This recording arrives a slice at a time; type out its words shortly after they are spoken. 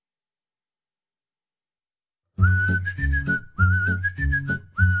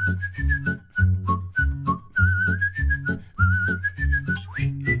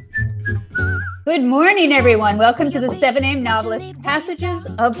Good morning, everyone. Welcome to the 7am Novelist Passages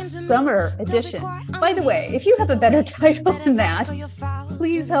of Summer edition. By the way, if you have a better title than that,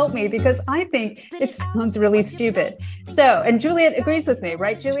 please help me because I think it sounds really stupid. So, and Juliette agrees with me,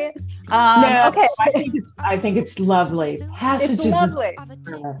 right, Juliette? No, Okay. I think it's lovely. It's lovely.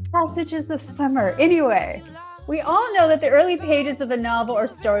 Passages of Summer. Anyway, we all know that the early pages of a novel or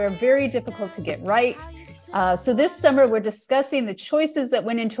story are very difficult to get right. So this summer, we're discussing the choices that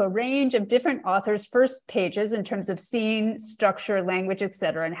went into a range of different authors' first pages in terms of scene, structure, language,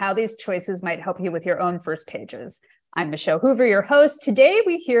 etc., and how these choices might help you with your own first pages. I'm Michelle Hoover, your host. Today,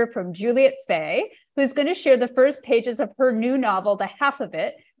 we hear from Juliette Fay, who's going to share the first pages of her new novel, The Half of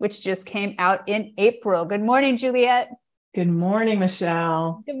It, which just came out in April. Good morning, Juliette. Good morning,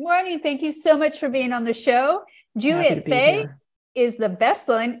 Michelle. Good morning. Thank you so much for being on the show. Juliette Fay is the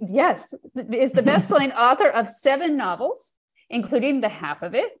best-selling author of 7 novels, including The Half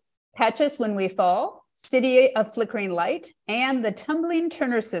of It, Catch Us When We Fall, City of Flickering Light, and The Tumbling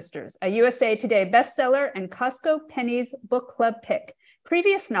Turner Sisters, a USA Today bestseller and Costco Penny's book club pick.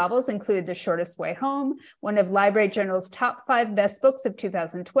 Previous novels include The Shortest Way Home, one of Library Journal's top 5 best books of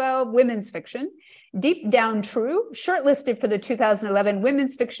 2012, women's fiction, Deep Down True, shortlisted for the 2011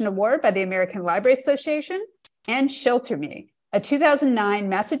 Women's Fiction Award by the American Library Association, and Shelter Me, a 2009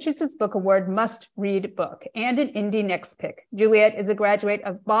 Massachusetts Book Award must-read book, and an Indie Next Pick. Juliette is a graduate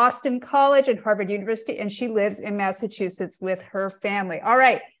of Boston College and Harvard University, and she lives in Massachusetts with her family. All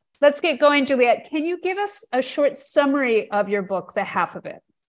right, let's get going, Juliette. Can you give us a short summary of your book, The Half of It?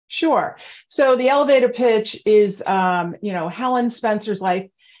 Sure. So the elevator pitch is, Helen Spencer's life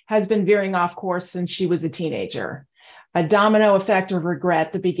has been veering off course since she was a teenager. A domino effect of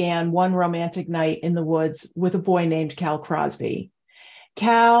regret that began one romantic night in the woods with a boy named Cal Crosby.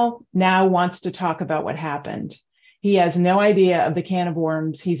 Cal now wants to talk about what happened. He has no idea of the can of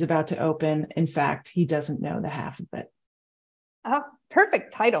worms he's about to open. In fact, he doesn't know the half of it. Oh,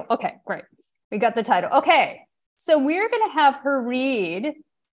 perfect title. Okay, great. We got the title. Okay, so we're going to have her read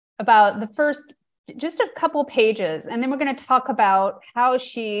about the first, just a couple pages, and then we're going to talk about how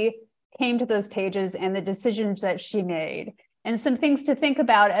she came to those pages and the decisions that she made. And some things to think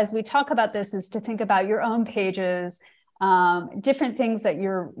about as we talk about this is to think about your own pages, different things that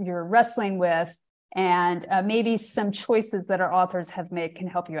you're wrestling with, and maybe some choices that our authors have made can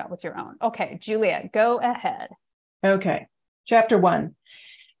help you out with your own. Okay, Juliette, go ahead. Okay, chapter 1,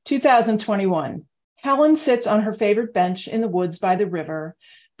 2021. Helen sits on her favorite bench in the woods by the river,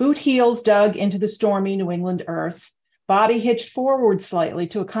 boot heels dug into the stormy New England earth, body hitched forward slightly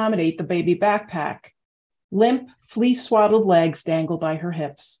to accommodate the baby backpack. Limp, fleece-swaddled legs dangle by her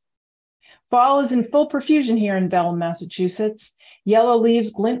hips. Fall is in full profusion here in Belleville, Massachusetts. Yellow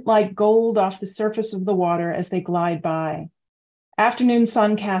leaves glint like gold off the surface of the water as they glide by. Afternoon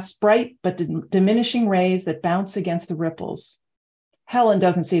sun casts bright but diminishing rays that bounce against the ripples. Helen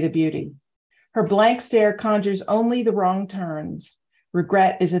doesn't see the beauty. Her blank stare conjures only the wrong turns.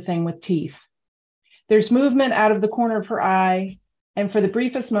 Regret is a thing with teeth. There's movement out of the corner of her eye, and for the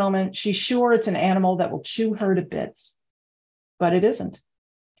briefest moment, she's sure it's an animal that will chew her to bits. But it isn't.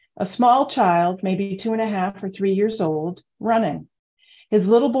 A small child, maybe 2.5 or 3 years old, running. His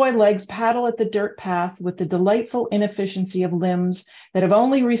little boy legs paddle at the dirt path with the delightful inefficiency of limbs that have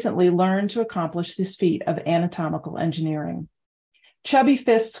only recently learned to accomplish this feat of anatomical engineering. Chubby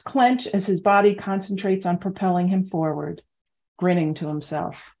fists clench as his body concentrates on propelling him forward, grinning to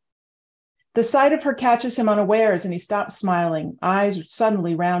himself. The sight of her catches him unawares, and he stops smiling, eyes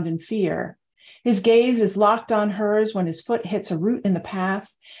suddenly round in fear. His gaze is locked on hers when his foot hits a root in the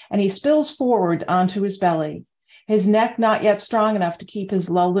path, and he spills forward onto his belly, his neck not yet strong enough to keep his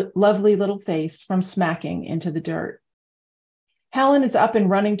lovely little face from smacking into the dirt. Helen is up and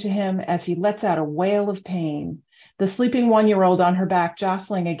running to him as he lets out a wail of pain, the sleeping 1-year-old on her back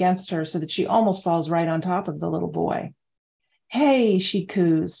jostling against her so that she almost falls right on top of the little boy. Hey, she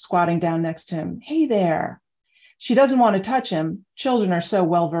coos, squatting down next to him. Hey there. She doesn't want to touch him. Children are so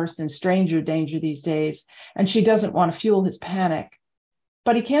well-versed in stranger danger these days, and she doesn't want to fuel his panic.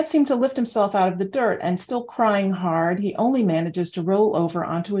 But he can't seem to lift himself out of the dirt, and still crying hard, he only manages to roll over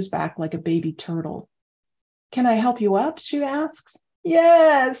onto his back like a baby turtle. Can I help you up? She asks.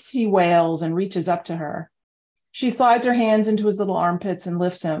 Yes, he wails and reaches up to her. She slides her hands into his little armpits and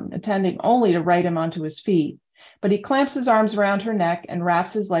lifts him, intending only to right him onto his feet. But he clamps his arms around her neck and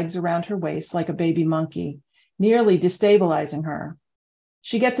wraps his legs around her waist like a baby monkey, nearly destabilizing her.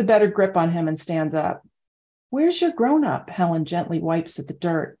 She gets a better grip on him and stands up. Where's your grown-up? Helen gently wipes at the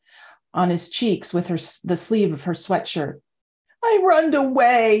dirt on his cheeks with the sleeve of her sweatshirt. I runned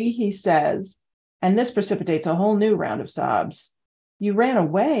away, he says. And this precipitates a whole new round of sobs. You ran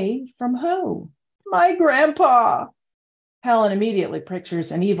away? From who? My grandpa. Helen immediately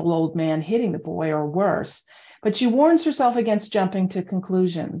pictures an evil old man hitting the boy or worse, but she warns herself against jumping to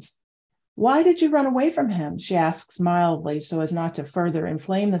conclusions. Why did you run away from him? She asks mildly so as not to further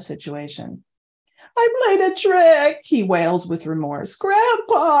inflame the situation. I played a trick, he wails with remorse.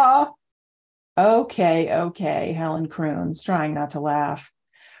 Grandpa! Okay, Helen croons, trying not to laugh.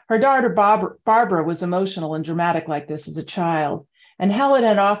 Her daughter Barbara was emotional and dramatic like this as a child, and Helen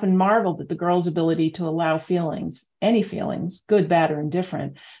had often marveled at the girl's ability to allow feelings, any feelings, good, bad, or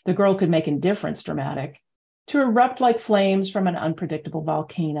indifferent, the girl could make indifference dramatic, to erupt like flames from an unpredictable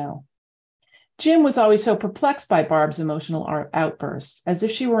volcano. Jim was always so perplexed by Barb's emotional outbursts, as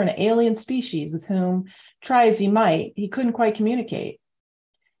if she were an alien species with whom, try as he might, he couldn't quite communicate.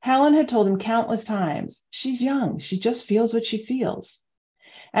 Helen had told him countless times, she's young, she just feels what she feels.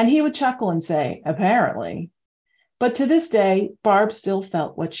 And he would chuckle and say, apparently. But to this day, Barb still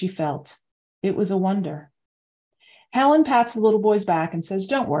felt what she felt. It was a wonder. Helen pats the little boy's back and says,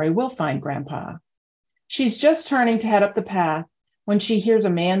 don't worry, we'll find Grandpa. She's just turning to head up the path when she hears a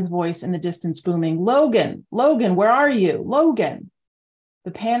man's voice in the distance booming, Logan, Logan, where are you? Logan.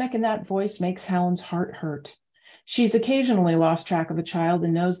 The panic in that voice makes Helen's heart hurt. She's occasionally lost track of a child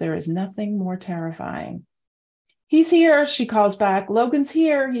and knows there is nothing more terrifying. He's here, she calls back. Logan's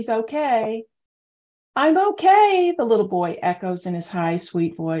here, he's okay. I'm okay, the little boy echoes in his high,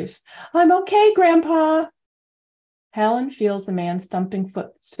 sweet voice. I'm okay, Grandpa. Helen feels the man's thumping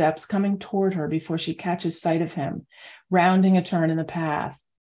footsteps coming toward her before she catches sight of him, rounding a turn in the path.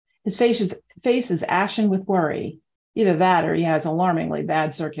 His face is ashen with worry. Either that or he has alarmingly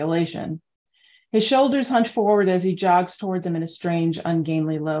bad circulation. His shoulders hunch forward as he jogs toward them in a strange,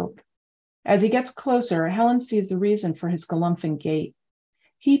 ungainly lope. As he gets closer, Helen sees the reason for his galumphing gait.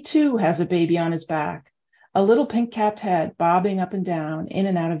 He too has a baby on his back, a little pink-capped head bobbing up and down, in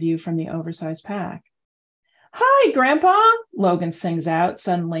and out of view from the oversized pack. Hi, Grandpa, Logan sings out,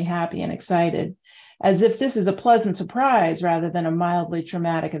 suddenly happy and excited, as if this is a pleasant surprise rather than a mildly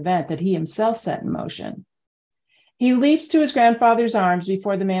traumatic event that he himself set in motion. He leaps to his grandfather's arms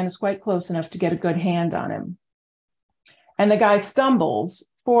before the man is quite close enough to get a good hand on him. And the guy stumbles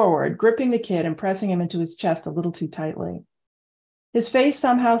forward, gripping the kid and pressing him into his chest a little too tightly. His face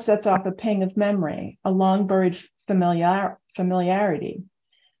somehow sets off a ping of memory, a long-buried familiarity.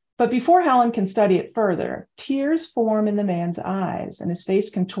 But before Helen can study it further, tears form in the man's eyes, and his face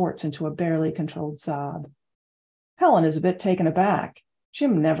contorts into a barely controlled sob. Helen is a bit taken aback.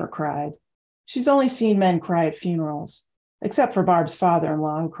 Jim never cried. She's only seen men cry at funerals, except for Barb's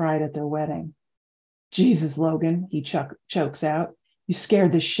father-in-law who cried at their wedding. Jesus, Logan, he chokes out. You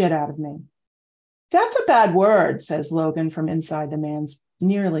scared the shit out of me. That's a bad word, says Logan from inside the man's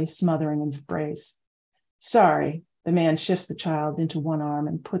nearly smothering embrace. Sorry, the man shifts the child into one arm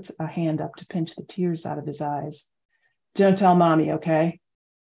and puts a hand up to pinch the tears out of his eyes. Don't tell mommy, okay?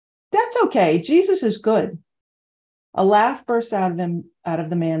 That's okay. Jesus is good. A laugh bursts out of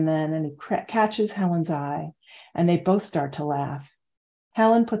the man then, and he catches Helen's eye, and they both start to laugh.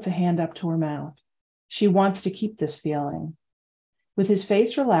 Helen puts a hand up to her mouth. She wants to keep this feeling. With his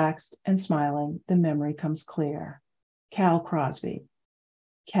face relaxed and smiling, the memory comes clear. Cal Crosby.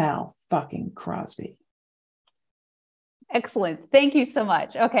 Cal fucking Crosby. Excellent. Thank you so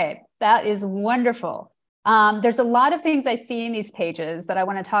much. Okay, that is wonderful. There's a lot of things I see in these pages that I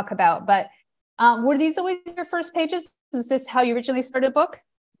want to talk about, but were these always your first pages? Is this how you originally started a book?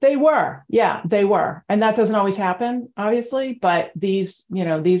 They were. Yeah, they were. And that doesn't always happen, obviously, but these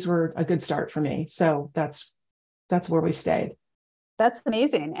were a good start for me. So that's where we stayed. That's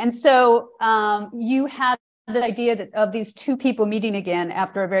amazing. And so you had the idea of these two people meeting again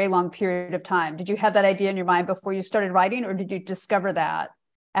after a very long period of time. Did you have that idea in your mind before you started writing, or did you discover that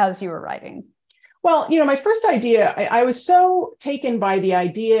as you were writing? Well, my first idea, I was so taken by the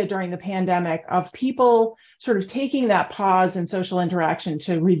idea during the pandemic of people sort of taking that pause in social interaction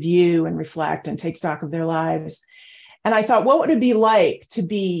to review and reflect and take stock of their lives. And I thought, what would it be like to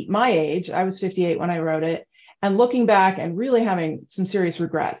be my age? I was 58 when I wrote it, and looking back and really having some serious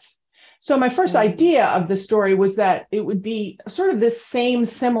regrets. So my first idea of the story was that it would be sort of this same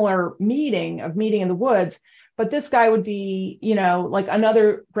similar meeting in the woods, but this guy would be, like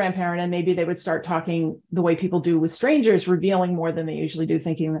another grandparent, and maybe they would start talking the way people do with strangers, revealing more than they usually do,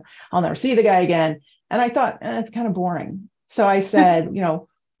 thinking I'll never see the guy again. And I thought, it's kind of boring. So I said,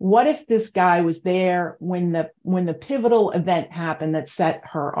 what if this guy was there when the pivotal event happened that set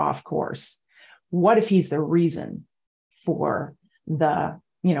her off course? What if he's the reason for the,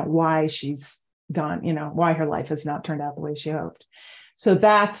 why she's gone, why her life has not turned out the way she hoped? So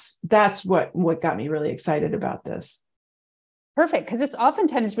that's what got me really excited about this. Perfect, because it's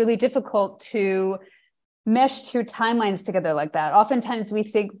oftentimes really difficult to mesh two timelines together like that. Oftentimes we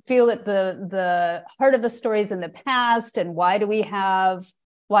feel that the heart of the story is in the past, and why do we have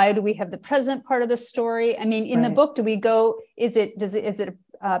the present part of the story? I mean, in the book, is it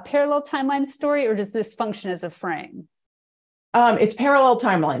a parallel timeline story, or does this function as a frame? It's parallel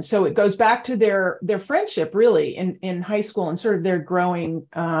timelines. So it goes back to their friendship really in high school, and sort of their growing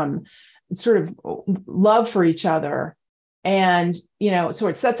sort of love for each other. And, so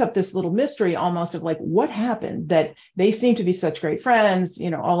it sets up this little mystery almost of like, what happened, that they seem to be such great friends,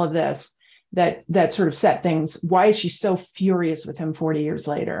 all of this, that sort of set things. Why is she so furious with him 40 years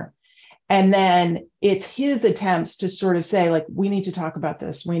later? And then it's his attempts to sort of say, like, we need to talk about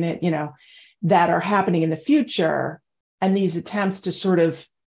this. We need, that are happening in the future. And these attempts to sort of,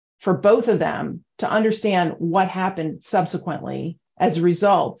 for both of them, to understand what happened subsequently as a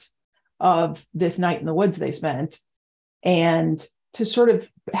result of this night in the woods they spent, and to sort of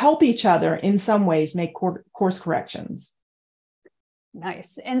help each other in some ways make course corrections.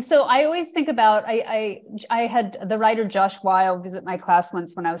 Nice. And so I always think about, I had the writer Josh Weil visit my class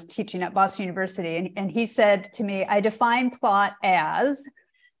once when I was teaching at Boston University. And he said to me, I define plot as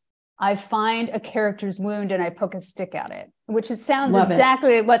I find a character's wound and I poke a stick at it, which it sounds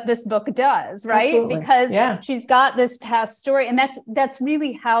exactly what this book does, right? Absolutely. Because she's got this past story, and that's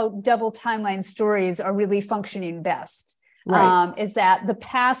really how double timeline stories are really functioning best. Right. Is that the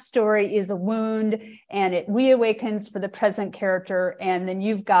past story is a wound and it reawakens for the present character, and then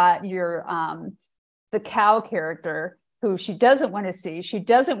you've got your the cow character who she doesn't want to see. She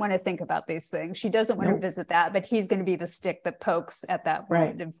doesn't want to think about these things. She doesn't want to visit that, but he's going to be the stick that pokes at that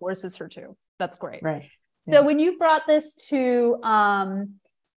wound and forces her to. That's great. Right. Yeah. So when you brought this to,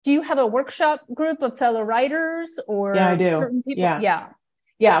 do you have a workshop group of fellow writers or I do. Certain people?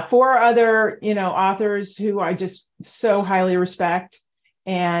 Yeah. 4 other, authors who I just so highly respect.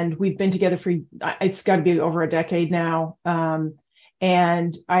 And we've been together for, it's got to be over a decade now.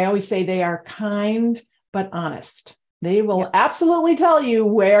 And I always say they are kind, but honest. They will absolutely tell you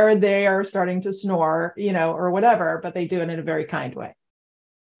where they are starting to snore, or whatever, but they do it in a very kind way.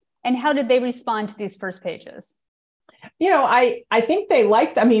 And how did they respond to these first pages? I think they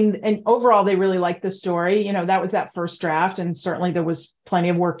liked, and overall, they really liked the story. That was that first draft. And certainly there was plenty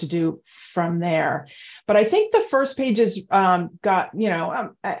of work to do from there. But I think the first pages got,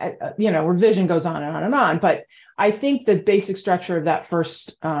 revision goes on and on and on. But I think the basic structure of that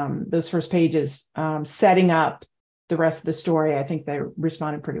those first pages, setting up the rest of the story, I think they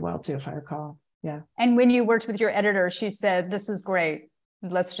responded pretty well too, if I recall. Yeah. And when you worked with your editor, she said, this is great,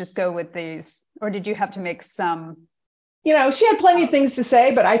 let's just go with these. Or did you have to make some? She had plenty of things to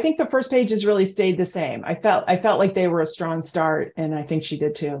say, but I think the first pages really stayed the same. I felt like they were a strong start, and I think she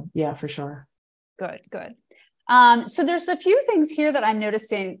did too. Yeah, for sure. Good. So there's a few things here that I'm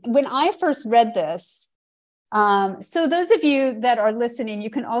noticing when I first read this. So those of you that are listening, you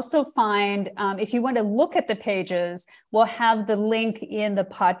can also find, if you want to look at the pages, we'll have the link in the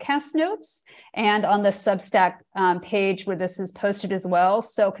podcast notes and on the Substack page where this is posted as well.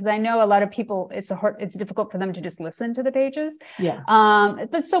 So, because I know a lot of people, it's difficult for them to just listen to the pages. Yeah.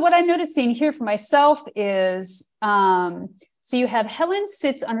 But so what I'm noticing here for myself is, so you have Helen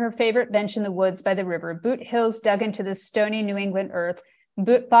sits on her favorite bench in the woods by the river, boot heels dug into the stony New England earth,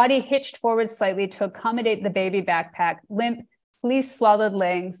 body hitched forward slightly to accommodate the baby backpack, limp, fleece swallowed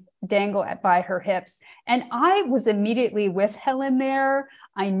legs dangle by her hips. And I was immediately with Helen there.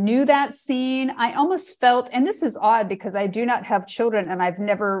 I knew that scene. I almost felt, and this is odd because I do not have children and I've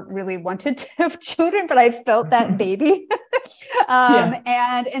never really wanted to have children, but I felt that baby.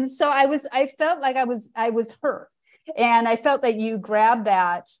 And so I felt like I was her. And I felt that you grabbed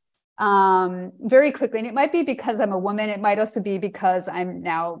that very quickly. And it might be because I'm a woman. It might also be because I'm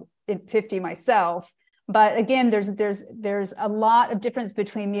now 50 myself. But again, there's a lot of difference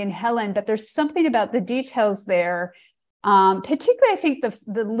between me and Helen, but there's something about the details there. Particularly, I think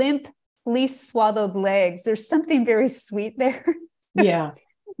the limp fleece swallowed legs, there's something very sweet there. Yeah.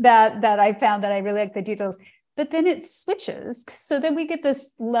 that I found that I really like the details. But then it switches. So then we get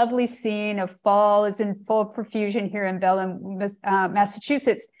this lovely scene of fall. It's in full profusion here in Belleville,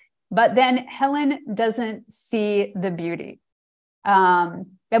 Massachusetts. But then Helen doesn't see the beauty.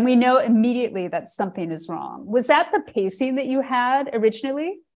 And we know immediately that something is wrong. Was that the pacing that you had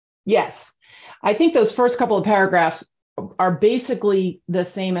originally? Yes. I think those first couple of paragraphs are basically the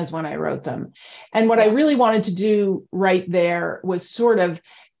same as when I wrote them. And what I really wanted to do right there was sort of,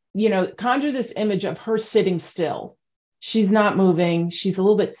 conjure this image of her sitting still. She's not moving. She's a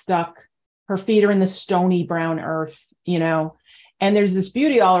little bit stuck. Her feet are in the stony brown earth, and there's this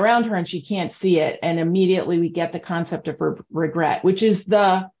beauty all around her and she can't see it. And immediately we get the concept of regret, which is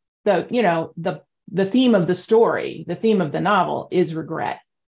the theme of the story. The theme of the novel is regret.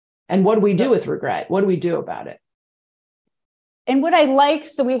 And what do we do with regret? What do we do about it? And what I like,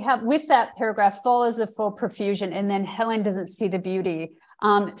 so we have with that paragraph, fall is a full profusion, and then Helen doesn't see the beauty.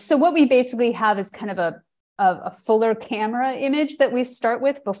 So what we basically have is kind of a fuller camera image that we start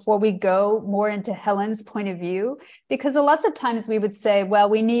with before we go more into Helen's point of view, because a lots of times we would say, well,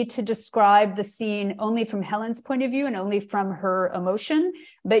 we need to describe the scene only from Helen's point of view and only from her emotion,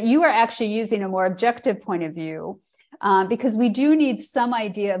 but you are actually using a more objective point of view. Because we do need some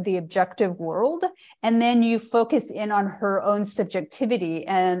idea of the objective world, and then you focus in on her own subjectivity.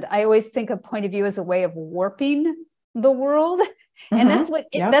 And I always think of point of view as a way of warping the world, and that's what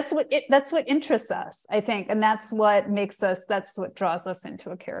interests us, I think, and that's what draws us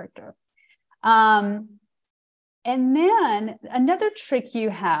into a character. And then another trick you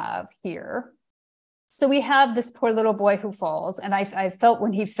have here. So we have this poor little boy who falls, and I felt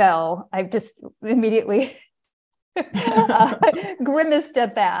when he fell, I just immediately grimaced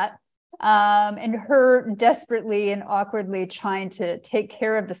at that, and her desperately and awkwardly trying to take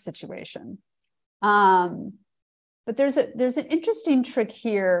care of the situation. But there's an interesting trick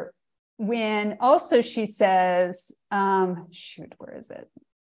here when also she says, where is it?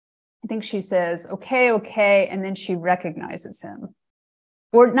 I think she says, okay, and then she recognizes him,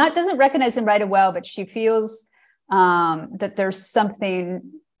 or doesn't recognize him right away, but she feels that there's something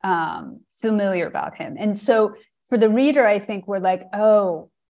familiar about him, and so. For the reader, I think we're like,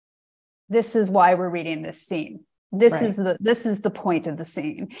 oh, this is why we're reading this scene. This is the point of the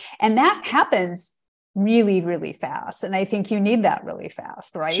scene. And that happens really, really fast. And I think you need that really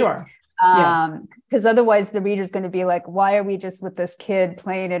fast, right? Sure. Because otherwise the reader's going to be like, why are we just with this kid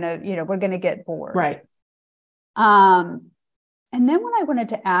playing we're going to get bored. Right. And then what I wanted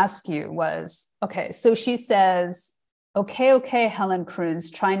to ask you was, okay, so she says, okay, Helen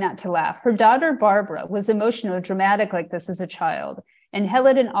croons, trying not to laugh. Her daughter, Barbara, was emotional and dramatic like this as a child, and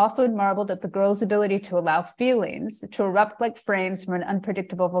Helen had often marveled at the girl's ability to allow feelings to erupt like flames from an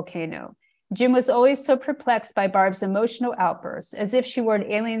unpredictable volcano. Jim was always so perplexed by Barb's emotional outbursts, as if she were an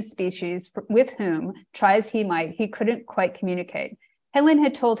alien species with whom, try as he might, he couldn't quite communicate. Helen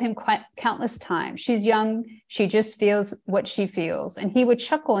had told him countless times, she's young, she just feels what she feels. And he would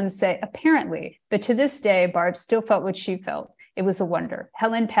chuckle and say, apparently, but to this day, Barb still felt what she felt. It was a wonder.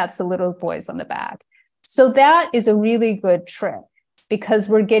 Helen pats the little boys on the back. So that is a really good trick, because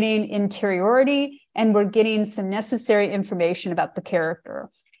we're getting interiority and we're getting some necessary information about the character.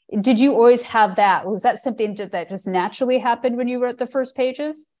 Did you always have that? Was that something that just naturally happened when you wrote the first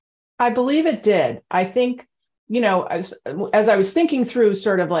pages? I believe it did. I think, as I was thinking through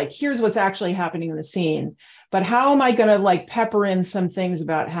sort of like, here's what's actually happening in the scene, but how am I going to like pepper in some things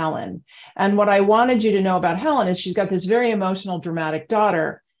about Helen? And what I wanted you to know about Helen is she's got this very emotional, dramatic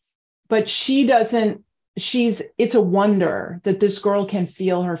daughter, but it's a wonder that this girl can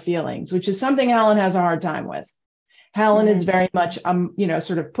feel her feelings, which is something Helen has a hard time with. Helen is very much,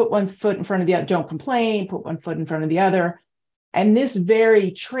 sort of put one foot in front of the other, don't complain, put one foot in front of the other. And this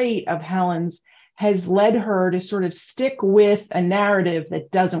very trait of Helen's has led her to sort of stick with a narrative that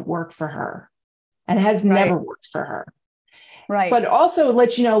doesn't work for her and has never worked for her. Right. But also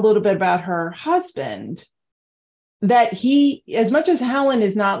lets you know a little bit about her husband, that he, as much as Helen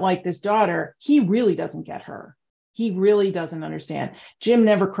is not like this daughter, he really doesn't get her. He really doesn't understand. Jim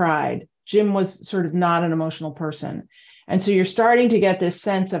never cried. Jim was sort of not an emotional person. And so you're starting to get this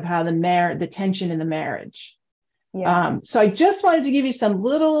sense of how the tension in the marriage. Yeah. So I just wanted to give you some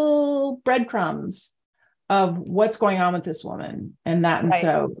little breadcrumbs of what's going on with this woman. And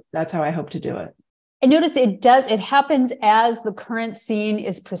so that's how I hope to do it. I notice it happens as the current scene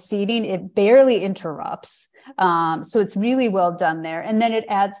is proceeding. It barely interrupts. So it's really well done there. And then it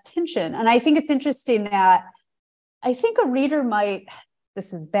adds tension. And I think it's interesting that I think a reader might,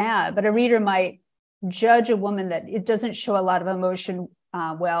 this is bad, but a reader might judge a woman that it doesn't show a lot of emotion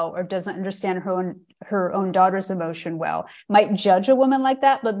well, or doesn't understand her own daughter's emotion well, might judge a woman like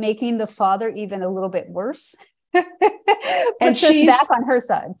that, but making the father even a little bit worse. And she's back on her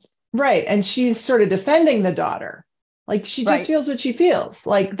side. Right. And she's sort of defending the daughter. Like she just feels what she feels.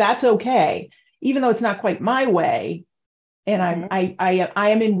 Like that's okay, even though it's not quite my way. And I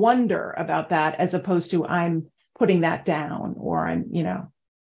am in wonder about that, as opposed to I'm putting that down, or I'm,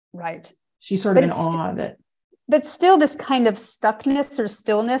 right. She's sort of in awe of it. But still this kind of stuckness or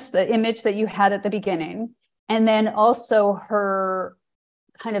stillness, the image that you had at the beginning, and then also her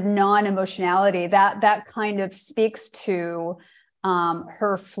kind of non-emotionality, that kind of speaks to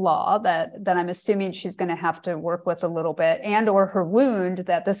her flaw that I'm assuming she's going to have to work with a little bit, and or her wound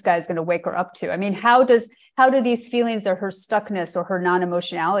that this guy's going to wake her up to. I mean, how do these feelings or her stuckness or her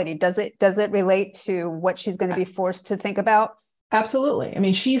non-emotionality, does it relate to what she's going to be forced to think about? Absolutely. I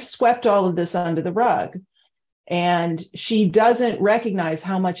mean, she's swept all of this under the rug, and she doesn't recognize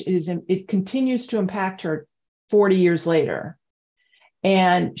how much it continues to impact her 40 years later.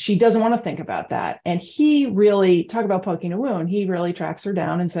 And she doesn't want to think about that. And he really, talk about poking a wound, he really tracks her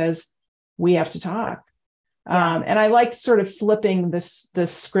down and says, we have to talk. Yeah. And I like sort of flipping this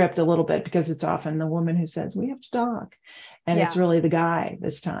script a little bit, because it's often the woman who says, we have to talk. And it's really the guy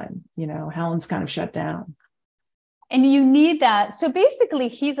this time. Helen's kind of shut down. And you need that. So basically,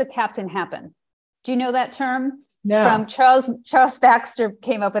 he's a Captain Happen. Do you know that term? No. From Charles Baxter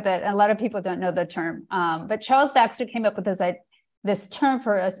came up with it. And a lot of people don't know the term. But Charles Baxter came up with this term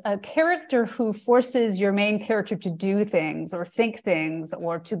for a character who forces your main character to do things or think things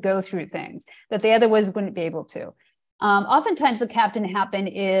or to go through things that they otherwise wouldn't be able to. Oftentimes the Captain Happen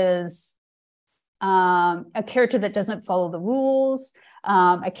is a character that doesn't follow the rules,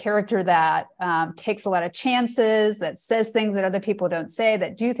 a character that takes a lot of chances, that says things that other people don't say,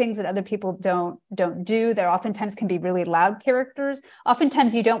 that do things that other people don't do. There oftentimes can be really loud characters.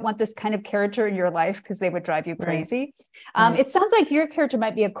 Oftentimes you don't want this kind of character in your life because they would drive you crazy. Right. It sounds like your character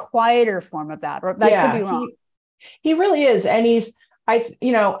might be a quieter form of that, or that could be wrong. He really is. And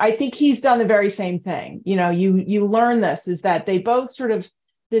I think he's done the very same thing. You learn this, is that they both sort of,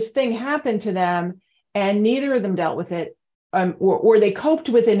 this thing happened to them and neither of them dealt with it. Or they coped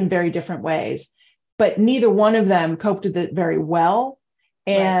with it in very different ways, but neither one of them coped with it very well.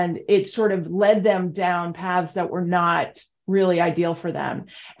 And it sort of led them down paths that were not really ideal for them.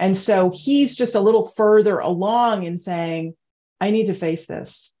 And so he's just a little further along in saying, I need to face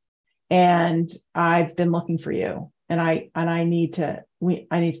this. And I've been looking for you. And I need to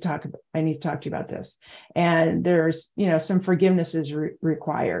talk to you about this. And there's, some forgiveness is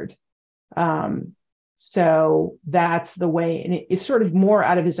required. So that's the way, and it's sort of more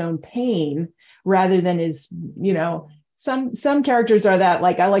out of his own pain rather than his, some characters are that,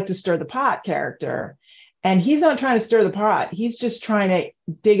 like, I like to stir the pot character, and he's not trying to stir the pot. He's just trying to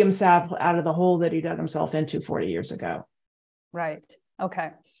dig himself out of the hole that he dug himself into 40 years ago. Right.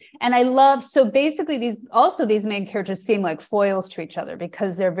 Okay. And so basically these main characters seem like foils to each other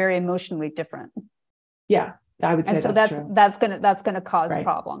because they're very emotionally different. Yeah, I would say. And so that's going to cause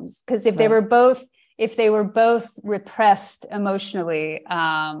problems, because if they were both repressed emotionally,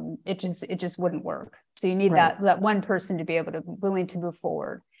 it just wouldn't work. So you need that one person to be willing to move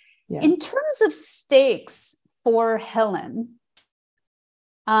forward. Yeah. In terms of stakes for Helen,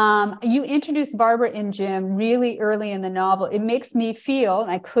 you introduced Barbara and Jim really early in the novel. It makes me feel, and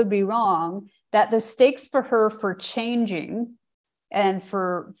I could be wrong, that the stakes for her for changing and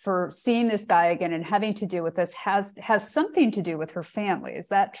for seeing this guy again and having to deal with this has something to do with her family. Is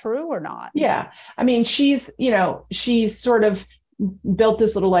that true or not? Yeah. I mean, she's sort of built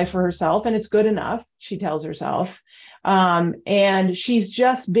this little life for herself, and it's good enough, she tells herself. And she's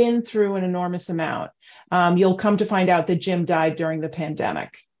just been through an enormous amount. You'll come to find out that Jim died during the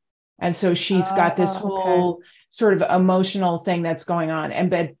pandemic. And so she's got this whole sort of emotional thing that's going on.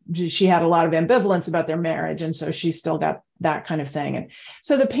 And she had a lot of ambivalence about their marriage. And so she's still got that kind of thing. And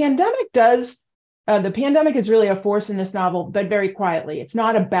so the pandemic is really a force in this novel, but very quietly. It's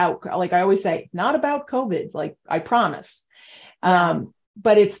not about, like I always say, not about COVID, like I promise.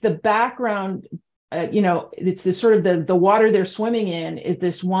 But it's the background, it's the sort of the water they're swimming in is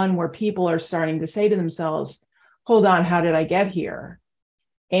this one where people are starting to say to themselves, hold on, how did I get here?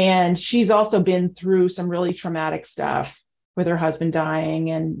 And she's also been through some really traumatic stuff with her husband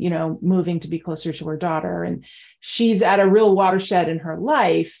dying and, moving to be closer to her daughter. And she's at a real watershed in her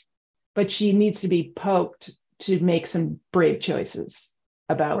life, but she needs to be poked to make some brave choices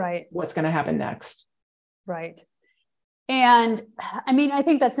about what's going to happen next. Right. And I mean, I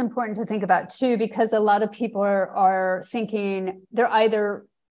think that's important to think about too, because a lot of people are thinking they're either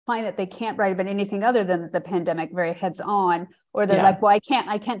find that they can't write about anything other than the pandemic very heads on, or they're like, well, I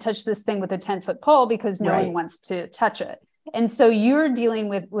can't touch this thing with a 10-foot pole because no one wants to touch it. And so you're dealing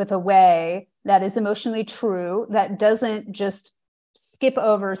with a way that is emotionally true, that doesn't just skip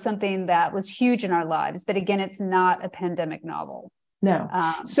over something that was huge in our lives. But again, it's not a pandemic novel. No.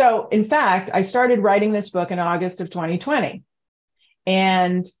 So in fact, I started writing this book in August of 2020.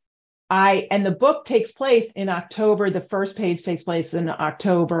 And the book takes place in October. The first page takes place in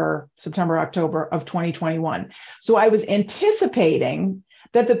September, October of 2021. So I was anticipating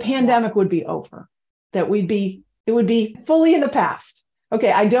that the pandemic would be over, that it would be fully in the past.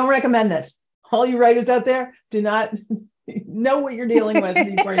 Okay, I don't recommend this. All you writers out there, do not know what you're dealing with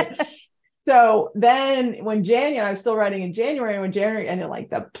before you. So then when January, I was still writing in January, and in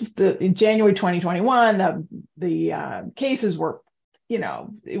January 2021, the cases were,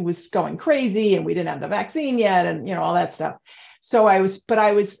 it was going crazy, and we didn't have the vaccine yet, and, all that stuff. It was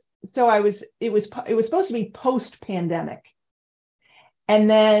supposed to be post-pandemic. And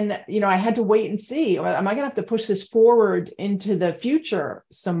then, I had to wait and see, am I going to have to push this forward into the future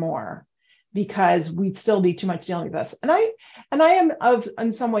some more? Because we'd still be too much dealing with this. And I am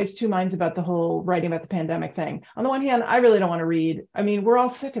in some ways two minds about the whole writing about the pandemic thing. On the one hand, I really don't want to read. I mean, we're all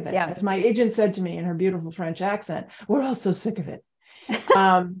sick of it. Yeah. As my agent said to me in her beautiful French accent, we're all so sick of it.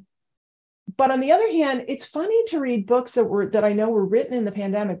 But on the other hand, it's funny to read books that I know were written in the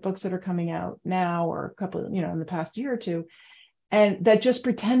pandemic, books that are coming out now or a couple, in the past year or two, and that just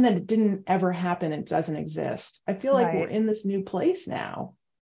pretend that it didn't ever happen. It doesn't exist. I feel like we're in this new place now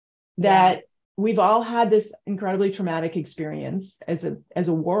that we've all had this incredibly traumatic experience as a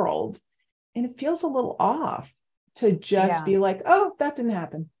world, and it feels a little off to just be like, oh, that didn't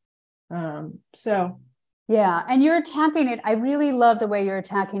happen. Yeah. And you're attacking it. I really love the way you're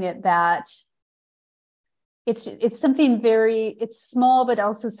attacking it, that it's something it's small, but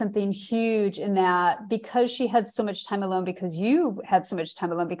also something huge, in that because she had so much time alone, because you had so much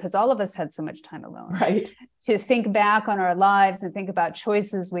time alone, because all of us had so much time alone, right? To think back on our lives and think about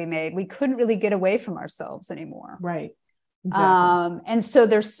choices we made, we couldn't really get away from ourselves anymore. Right. Exactly. And so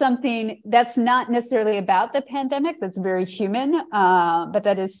there's something that's not necessarily about the pandemic, that's very human, but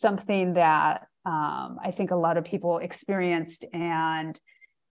that is something that I think a lot of people experienced, and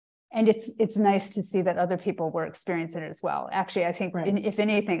it's nice to see that other people were experiencing it as well. Actually, I think if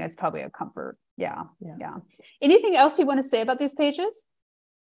anything, it's probably a comfort. Yeah. Anything else you want to say about these pages?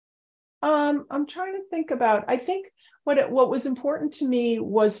 I'm trying to think about, I think what was important to me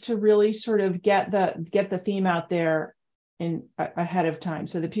was to really sort of get the theme out there ahead of time,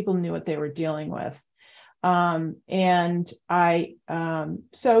 so that people knew what they were dealing with. I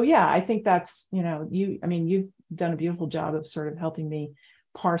think that's, you've done a beautiful job of sort of helping me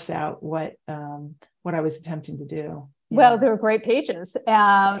parse out what I was attempting to do. Well, they were great pages,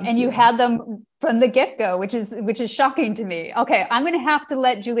 and you had them from the get-go, which is shocking to me. Okay, I'm going to have to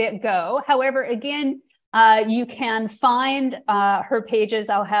let Juliette go. However, again, you can find her pages.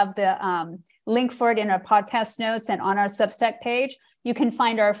 I'll have the link for it in our podcast notes and on our Substack page. You can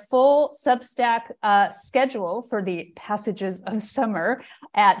find our full Substack schedule for the Passages of Summer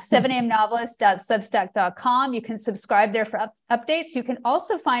at 7amnovelist.substack.com. You can subscribe there for updates. You can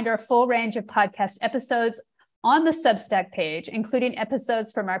also find our full range of podcast episodes on the Substack page, including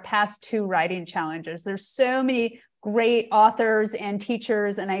episodes from our past 2 writing challenges. There's so many great authors and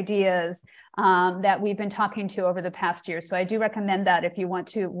teachers and ideas that we've been talking to over the past year. So I do recommend that if you want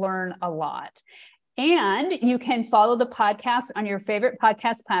to learn a lot. And you can follow the podcast on your favorite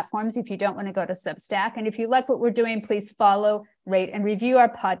podcast platforms if you don't want to go to Substack. And if you like what we're doing, please follow, rate, and review our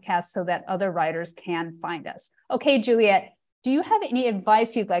podcast so that other writers can find us. Okay, Juliette, do you have any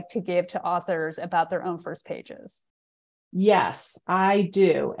advice you'd like to give to authors about their own first pages? Yes, I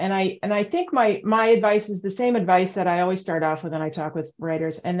do. And I think my advice is the same advice that I always start off with when I talk with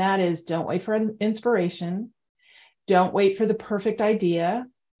writers. And that is, don't wait for inspiration. Don't wait for the perfect idea.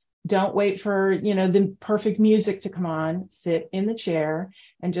 Don't wait for, the perfect music to come on. Sit in the chair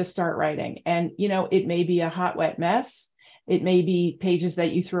and just start writing. And, it may be a hot, wet mess. It may be pages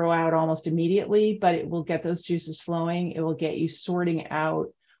that you throw out almost immediately, but it will get those juices flowing. It will get you sorting out,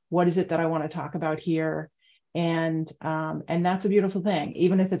 what is it that I want to talk about here? And that's a beautiful thing.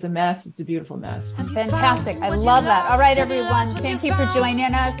 Even if it's a mess, it's a beautiful mess. Fantastic. I love that. All right, everyone. Thank you for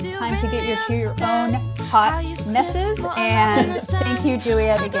joining us. Time to get to your own hot messes. And thank you,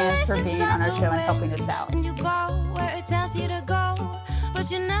 Juliette, again for being on our show and helping us out.